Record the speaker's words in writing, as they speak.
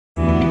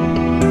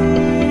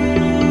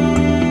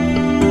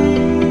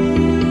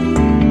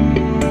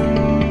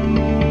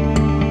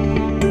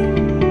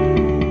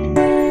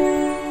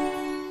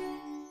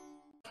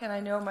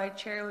know my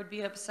chair would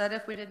be upset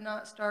if we did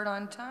not start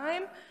on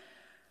time.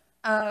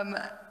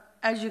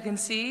 As you can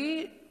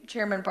see,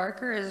 Chairman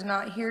Barker is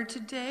not here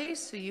today,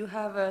 so you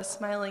have a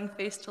smiling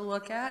face to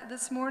look at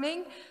this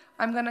morning.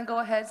 I'm going to go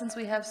ahead, since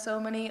we have so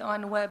many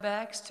on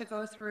WebEx, to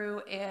go through,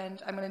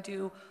 and I'm going to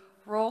do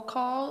roll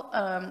call,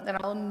 and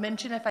I'll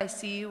mention if I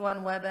see you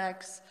on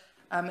WebEx.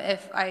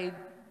 If I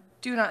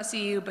do not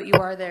see you, but you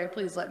are there,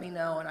 please let me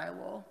know, and I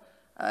will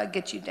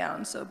get you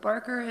down. So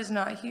Barker is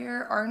not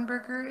here.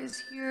 Arnberger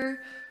is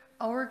here.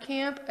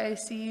 Auerkamp, I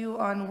see you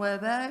on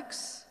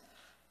WebEx.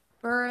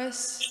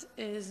 Burris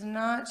is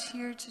not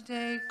here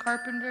today.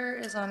 Carpenter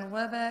is on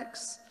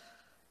WebEx.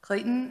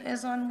 Clayton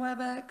is on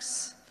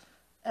WebEx.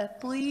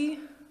 Epley,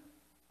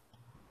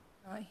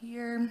 not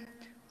here.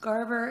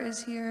 Garber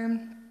is here.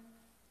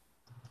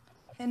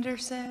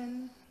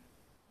 Henderson,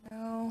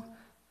 no.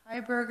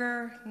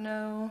 Heiberger,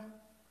 no.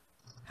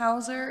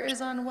 Hauser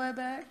is on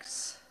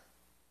WebEx.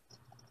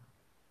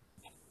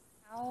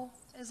 Howell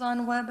is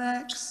on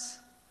WebEx.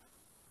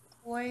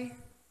 Hoy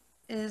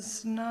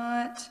is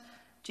not.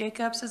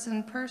 Jacobs is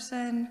in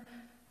person.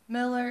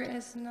 Miller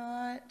is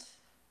not.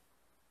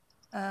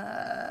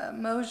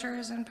 Mosier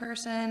is in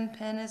person.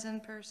 Penn is in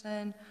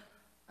person.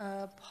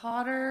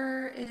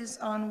 Potter is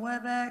on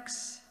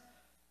WebEx.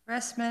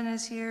 Ressman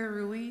is here.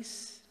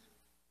 Ruiz,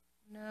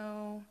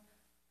 no.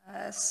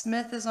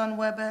 Smith is on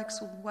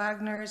WebEx.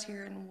 Wagner is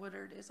here, and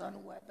Woodard is on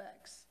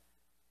WebEx.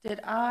 Did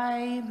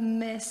I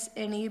miss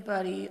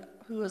anybody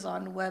who is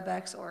on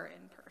WebEx or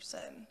in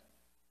person?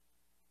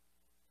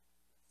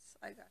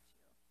 I got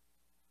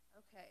you.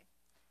 Okay.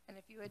 And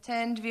if you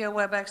attend via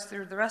WebEx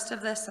through the rest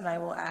of this, then I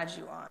will add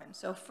you on.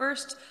 So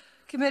first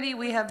committee,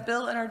 we have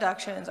bill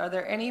introductions. Are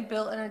there any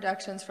bill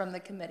introductions from the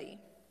committee?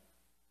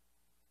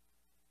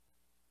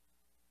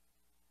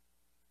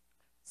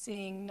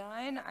 Seeing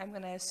none, I'm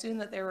going to assume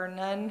that there were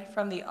none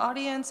from the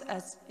audience,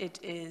 as it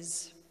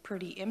is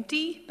pretty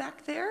empty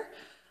back there.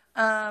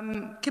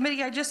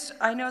 Committee,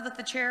 I know that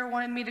the chair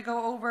wanted me to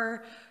go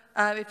over,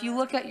 if you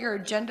look at your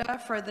agenda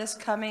for this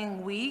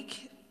coming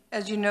week,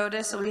 as you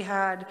notice, we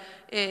had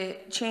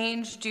it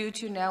changed due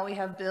to now we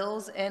have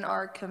bills in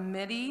our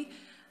committee.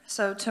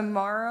 So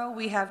tomorrow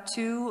we have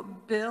 2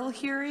 bill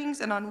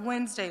hearings, and on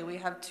Wednesday we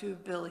have 2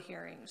 bill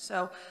hearings.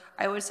 So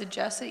I would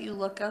suggest that you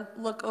look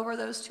over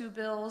those 2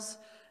 bills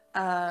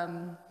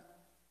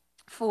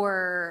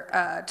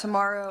for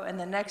tomorrow and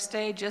the next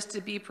day, just to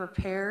be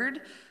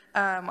prepared.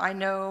 I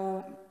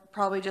know,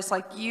 probably just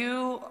like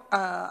you,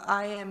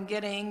 I am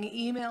getting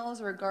emails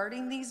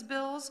regarding these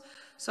bills,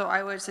 so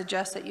I would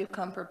suggest that you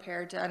come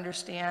prepared to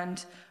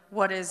understand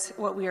what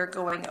we are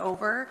going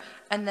over.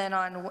 And then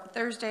on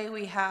Thursday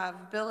we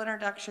have bill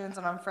introductions,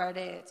 and on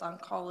Friday it's on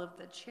call of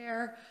the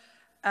chair.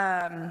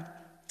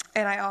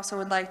 And I also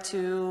would like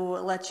to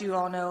let you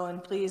all know,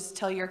 and please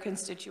tell your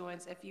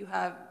constituents, if you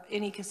have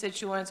any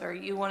constituents or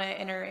you want to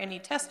enter any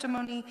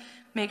testimony,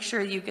 make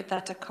sure you get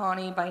that to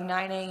Connie by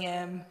 9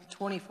 a.m.,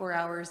 24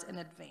 hours in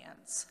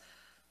advance.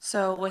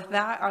 So with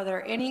that, are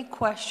there any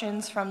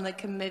questions from the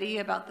committee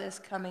about this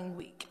coming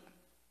week?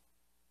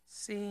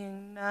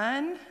 Seeing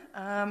none,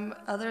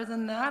 other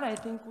than that, I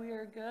think we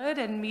are good,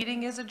 and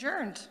meeting is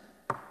adjourned.